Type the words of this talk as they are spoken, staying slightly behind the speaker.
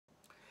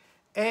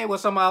Hey,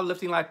 what's up, my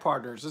uplifting life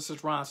partners? This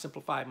is Ron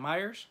Simplified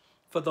Myers.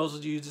 For those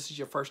of you, this is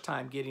your first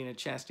time getting a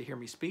chance to hear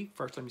me speak.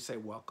 First, let me say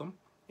welcome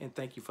and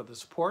thank you for the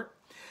support.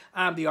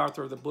 I'm the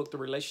author of the book, The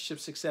Relationship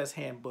Success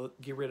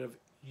Handbook. Get rid of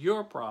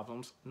your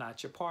problems,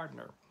 not your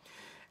partner.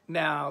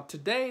 Now,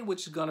 today,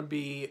 which is going to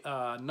be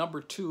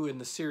number 2 in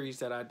the series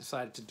that I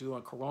decided to do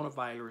on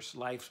coronavirus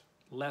life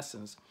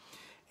lessons.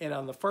 And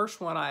on the first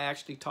one, I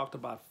actually talked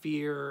about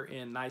fear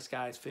and nice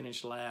guys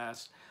finish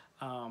last.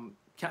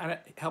 Kind of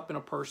helping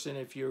a person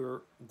if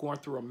you're going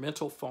through a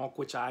mental funk,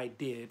 which I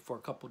did for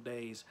a couple of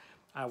days.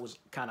 I was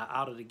kind of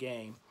out of the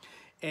game.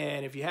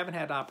 And if you haven't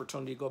had the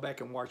opportunity, go back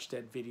and watch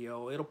that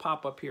video. It'll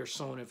pop up here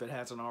soon if it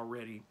hasn't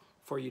already,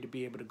 for you to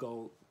be able to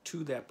go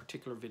to that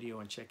particular video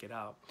and check it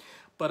out.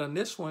 But on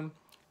this one,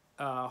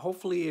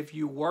 hopefully if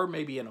you were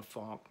maybe in a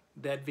funk,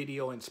 that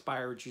video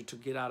inspired you to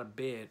get out of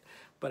bed.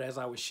 But as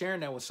I was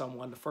sharing that with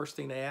someone, the first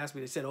thing they asked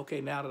me, they said, okay,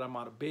 now that I'm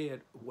out of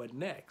bed, what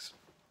next?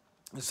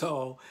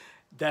 So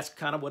that's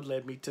kind of what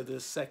led me to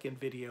this second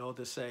video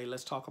to say,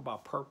 let's talk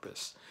about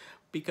purpose,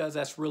 because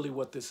that's really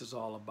what this is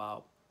all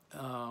about.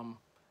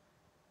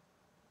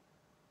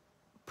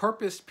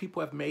 Purpose,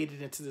 people have made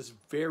it into this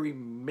very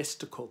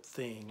mystical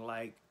thing.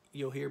 Like,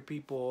 you'll hear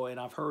people, and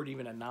I've heard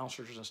even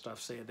announcers and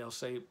stuff say it. They'll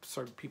say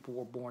certain people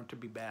were born to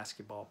be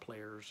basketball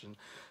players, and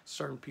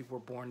certain people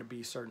were born to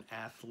be certain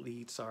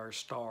athletes or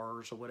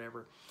stars or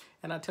whatever.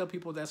 And I tell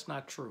people that's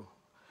not true.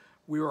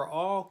 We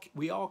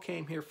all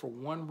came here for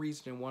one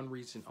reason and one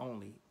reason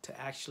only: to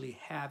actually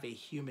have a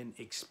human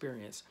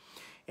experience.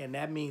 And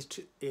that means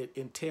it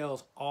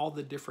entails all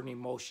the different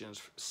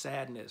emotions: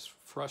 sadness,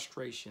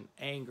 frustration,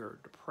 anger,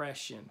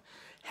 depression,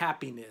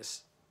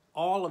 happiness,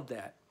 all of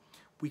that.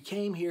 We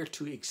came here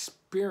to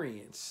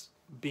experience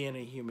being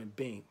a human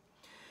being.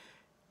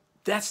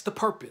 That's the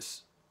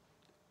purpose.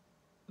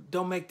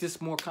 Don't make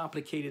this more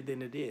complicated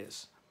than it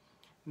is.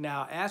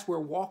 Now, as we're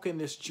walking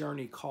this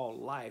journey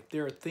called life,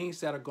 there are things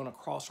that are going to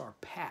cross our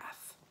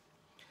path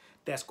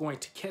that's going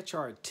to catch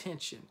our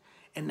attention.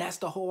 And that's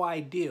the whole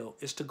ideal,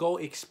 is to go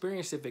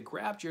experience it. If it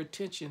grabs your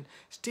attention,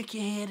 stick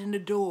your head in the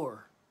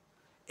door.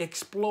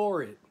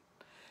 Explore it.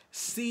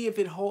 See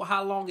if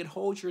how long it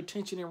holds your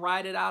attention, and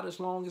ride it out as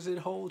long as it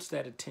holds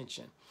that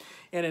attention.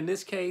 And in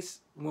this case,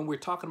 when we're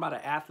talking about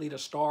an athlete, a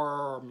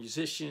star, or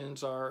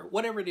musicians, or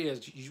whatever it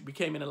is, you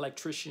became an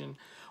electrician,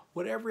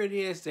 whatever it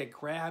is that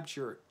grabs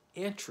your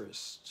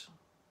interest,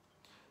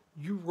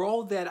 you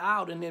roll that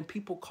out, and then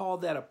people call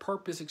that a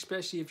purpose,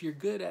 especially if you're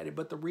good at it.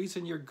 But the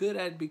reason you're good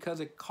at it because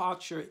it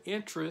caught your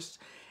interest,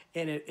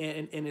 and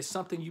it's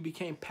something you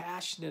became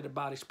passionate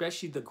about,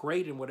 especially the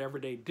great in whatever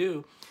they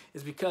do,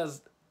 is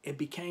because it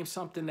became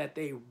something that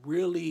they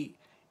really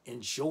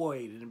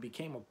enjoyed, and it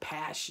became a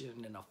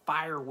passion and a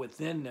fire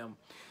within them.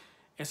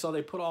 And so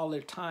they put all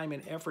their time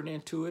and effort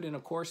into it. And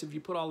of course, if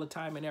you put all the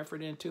time and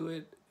effort into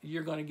it,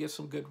 you're going to get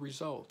some good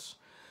results.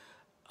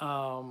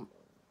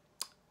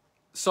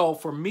 So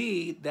for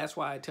me, that's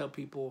why I tell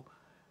people,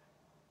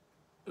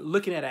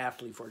 looking at an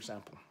athlete, for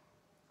example,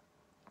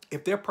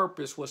 if their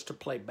purpose was to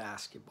play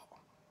basketball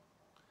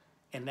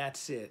and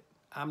that's it,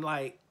 I'm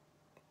like,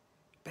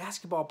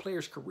 basketball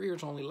players'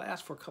 careers only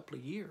last for a couple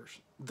of years.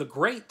 The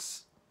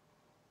greats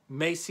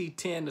may see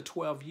 10 to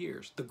 12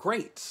 years. The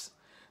greats,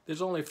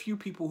 there's only a few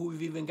people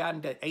who've even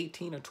gotten to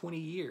 18 or 20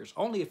 years,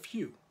 only a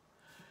few.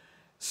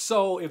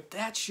 So if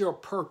that's your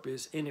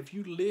purpose, and if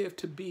you live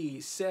to be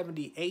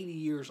 70, 80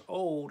 years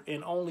old,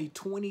 and only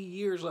 20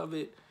 years of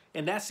it,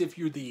 and that's if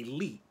you're the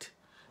elite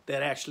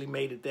that actually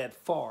made it that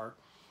far.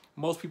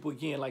 Most people,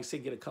 again, like I say,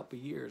 get a couple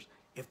of years.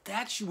 If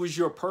that was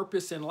your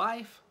purpose in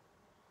life,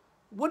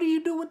 what do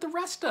you do with the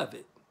rest of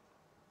it?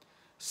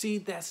 See,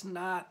 that's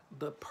not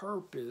the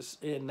purpose,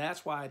 and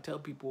that's why I tell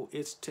people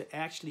it's to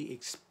actually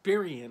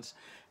experience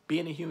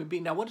being a human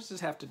being. Now, what does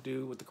this have to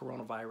do with the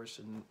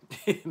coronavirus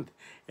and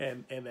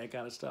that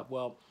kind of stuff?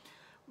 Well,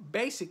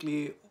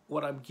 basically,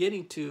 what I'm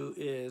getting to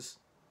is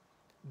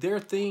there are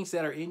things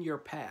that are in your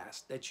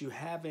past that you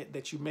haven't,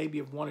 that you maybe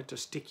have wanted to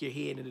stick your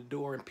head in the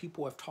door, and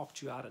people have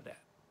talked you out of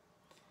that.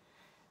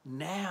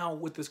 Now,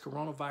 with this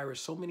coronavirus,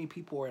 so many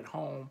people are at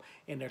home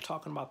and they're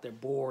talking about they're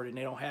bored and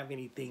they don't have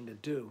anything to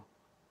do.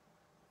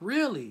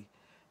 Really?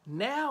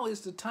 Now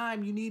is the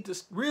time you need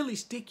to really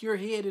stick your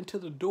head into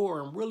the door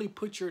and really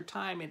put your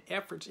time and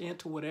efforts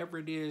into whatever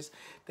it is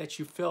that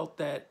you felt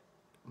that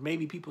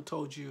maybe people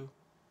told you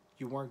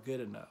you weren't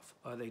good enough,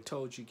 or they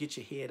told you get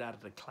your head out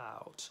of the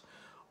clouds,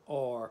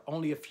 or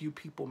only a few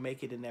people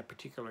make it in that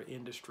particular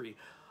industry.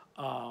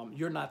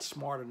 You're not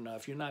smart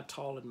enough, you're not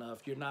tall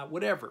enough, you're not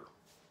whatever.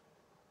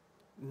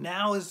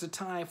 Now is the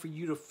time for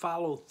you to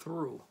follow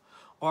through.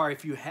 Or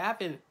if you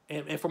haven't,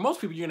 and for most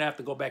people, you're going to have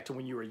to go back to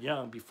when you were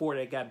young, before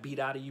they got beat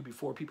out of you,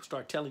 before people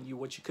start telling you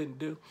what you couldn't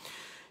do.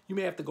 You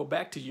may have to go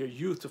back to your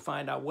youth to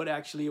find out what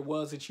actually it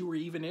was that you were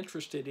even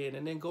interested in,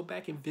 and then go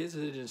back and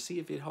visit it and see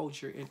if it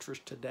holds your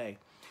interest today.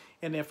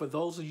 And then for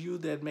those of you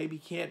that maybe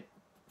can't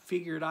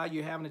figure it out,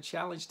 you're having a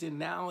challenge, then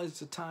now is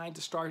the time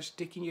to start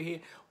sticking your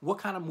head. What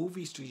kind of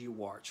movies do you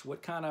watch?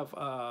 What kind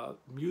of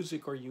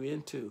music are you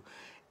into?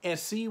 and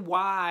see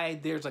why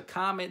there's a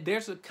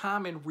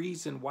common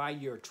reason why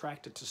you're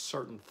attracted to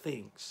certain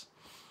things,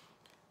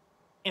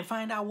 and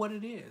find out what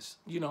it is.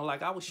 You know,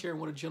 like I was sharing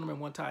with a gentleman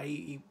one time,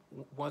 he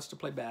wants to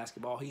play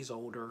basketball, he's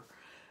older,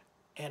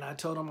 and I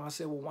told him, I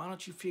said, well, why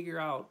don't you figure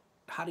out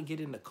how to get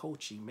into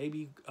coaching,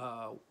 maybe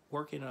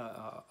work in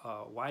a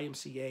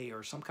YMCA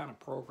or some kind of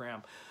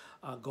program,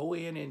 go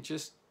in and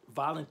just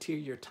volunteer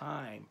your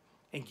time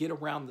and get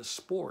around the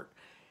sport.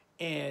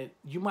 And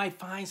you might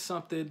find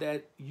something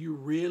that you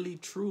really,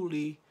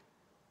 truly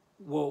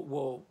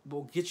will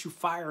get you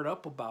fired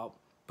up about,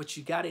 but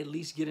you got to at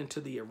least get into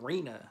the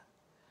arena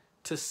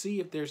to see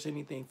if there's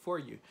anything for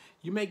you.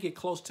 You may get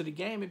close to the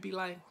game and be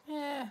like,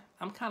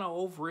 I'm kind of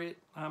over it.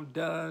 I'm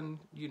done.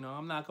 You know,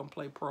 I'm not going to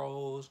play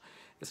pros.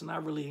 It's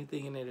not really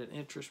anything in it that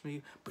interests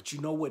me. But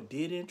you know what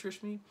did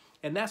interest me?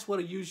 And that's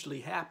what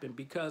usually happens,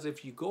 because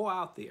if you go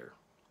out there,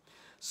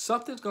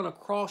 something's going to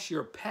cross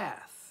your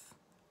path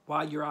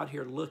while you're out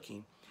here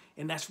looking.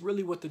 And that's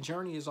really what the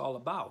journey is all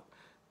about.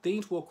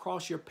 Things will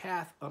cross your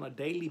path on a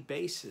daily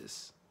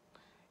basis.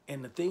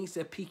 And the things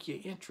that pique your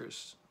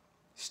interest,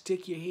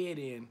 stick your head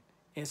in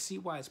and see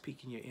why it's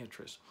piquing your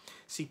interest.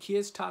 See,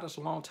 kids taught us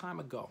a long time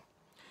ago.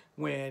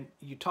 When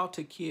you talk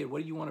to a kid,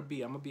 what do you want to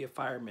be? I'm going to be a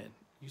fireman.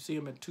 You see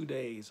them in 2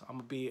 days.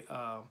 I'm going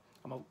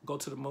to go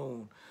to the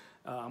moon.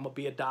 I'm going to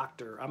be a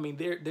doctor. I mean,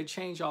 they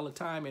change all the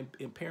time.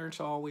 And parents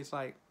are always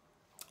like,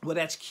 well,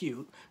 that's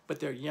cute, but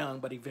they're young,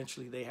 but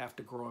eventually they have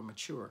to grow and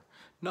mature.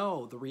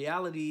 No, the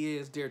reality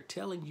is they're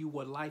telling you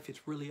what life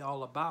is really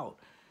all about.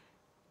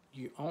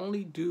 You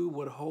only do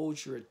what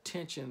holds your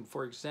attention.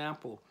 For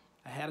example,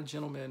 I had a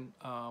gentleman,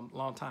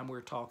 long time we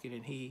were talking,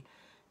 and he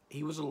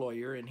was a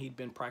lawyer, and he'd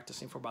been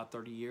practicing for about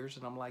 30 years.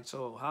 And I'm like,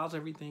 so how's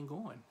everything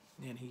going?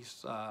 And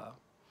he's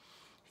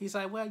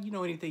like, well, you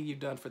know, anything you've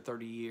done for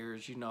 30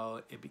 years, you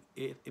know,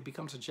 it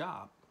becomes a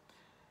job.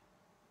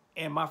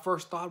 And my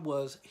first thought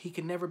was, he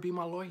can never be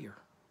my lawyer.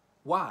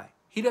 Why?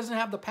 He doesn't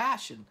have the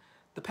passion.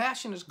 The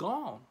passion is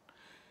gone.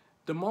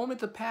 The moment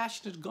the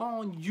passion is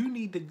gone, you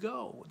need to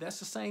go. That's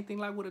the same thing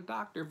like with a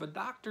doctor. If a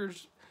doctor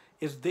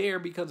is there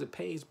because it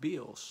pays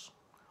bills,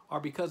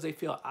 or because they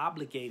feel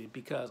obligated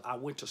because I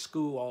went to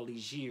school all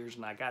these years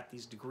and I got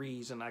these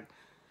degrees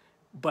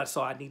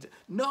so I need to.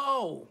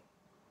 No,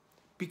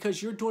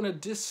 because you're doing a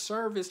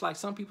disservice. Like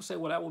some people say,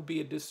 well, that would be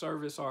a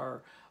disservice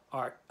or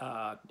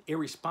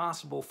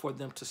irresponsible for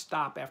them to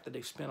stop after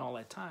they've spent all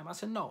that time. I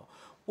said, no,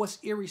 what's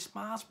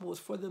irresponsible is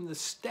for them to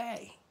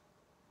stay.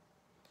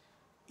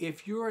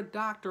 If you're a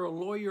doctor, a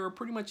lawyer, or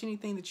pretty much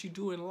anything that you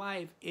do in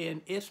life,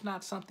 and it's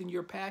not something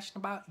you're passionate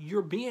about,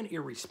 you're being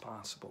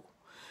irresponsible,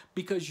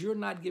 because you're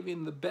not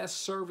giving the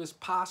best service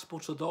possible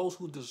to those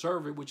who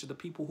deserve it, which are the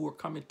people who are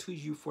coming to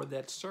you for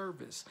that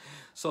service.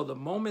 So the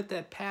moment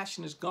that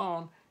passion is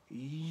gone,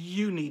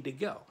 you need to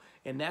go.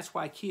 And that's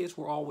why kids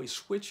will always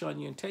switch on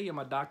you and tell you,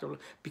 my doctor,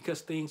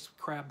 because things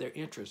grab their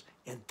interest.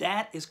 And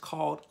that is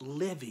called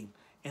living.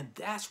 And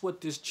that's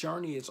what this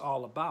journey is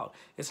all about.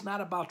 It's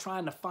not about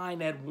trying to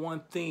find that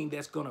one thing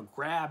that's going to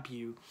grab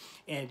you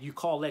and you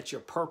call that your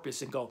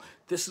purpose and go,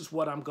 this is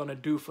what I'm going to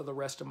do for the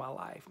rest of my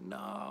life.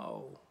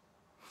 No,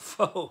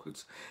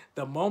 folks,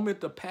 the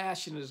moment the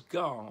passion is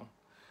gone,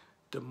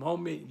 the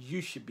moment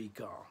you should be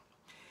gone.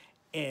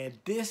 And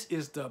this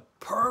is the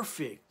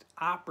perfect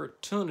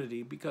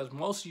opportunity, because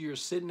most of you are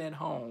sitting at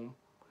home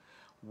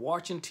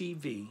watching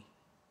TV,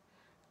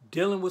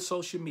 dealing with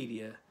social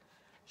media.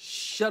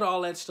 Shut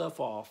all that stuff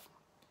off.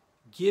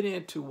 Get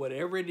into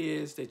whatever it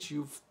is that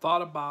you've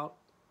thought about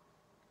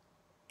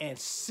and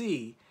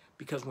see,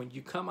 because when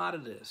you come out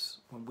of this,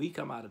 when we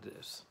come out of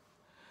this,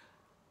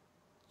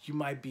 you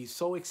might be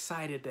so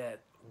excited that,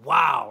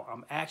 wow,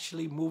 I'm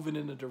actually moving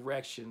in a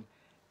direction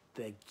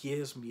that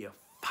gives me a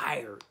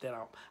fire that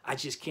I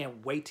just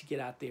can't wait to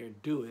get out there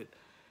and do it,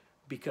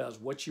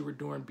 because what you were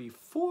doing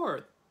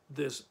before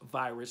this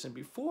virus and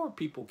before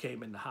people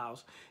came in the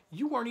house,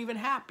 you weren't even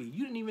happy.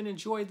 You didn't even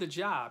enjoy the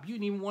job. You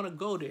didn't even want to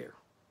go there.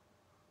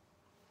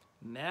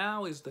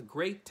 Now is the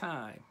great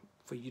time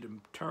for you to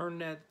turn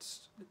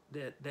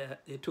that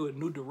into a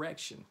new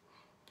direction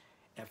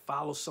and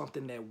follow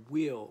something that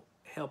will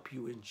help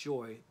you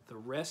enjoy the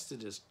rest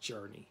of this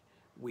journey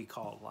we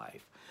call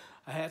life.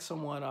 I had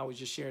someone, I was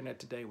just sharing that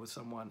today with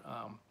someone.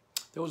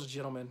 There was a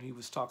gentleman, he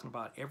was talking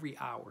about every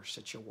hour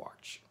set your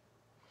watch.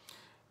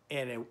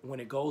 And when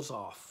it goes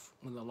off,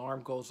 when the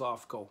alarm goes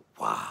off, go,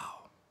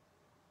 wow,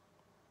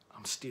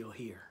 I'm still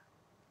here.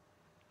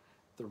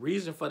 The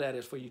reason for that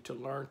is for you to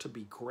learn to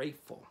be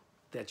grateful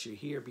that you're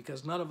here,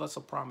 because none of us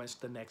are promised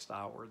the next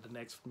hour, the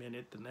next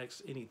minute, the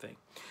next anything.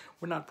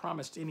 We're not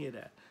promised any of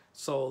that.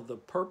 So the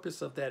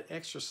purpose of that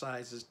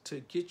exercise is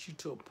to get you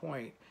to a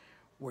point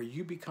where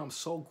you become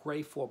so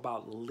grateful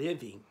about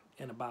living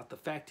and about the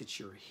fact that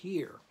you're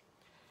here.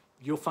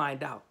 You'll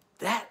find out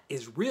that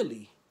is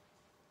really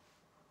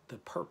the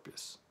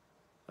purpose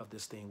of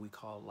this thing we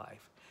call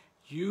life.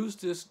 Use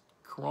this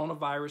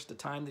coronavirus, the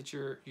time that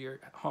you're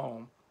at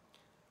home,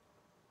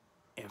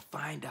 and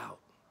find out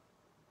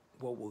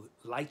what will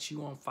light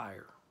you on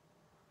fire.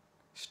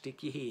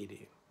 Stick your head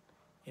in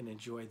and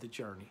enjoy the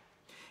journey.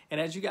 And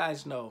as you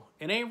guys know,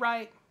 it ain't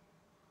right,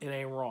 it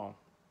ain't wrong.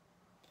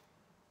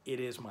 It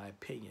is my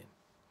opinion.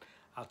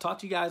 I'll talk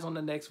to you guys on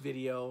the next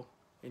video,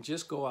 and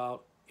just go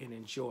out and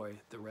enjoy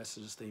the rest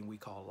of this thing we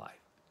call life.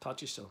 Talk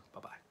to you soon.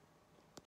 Bye-bye.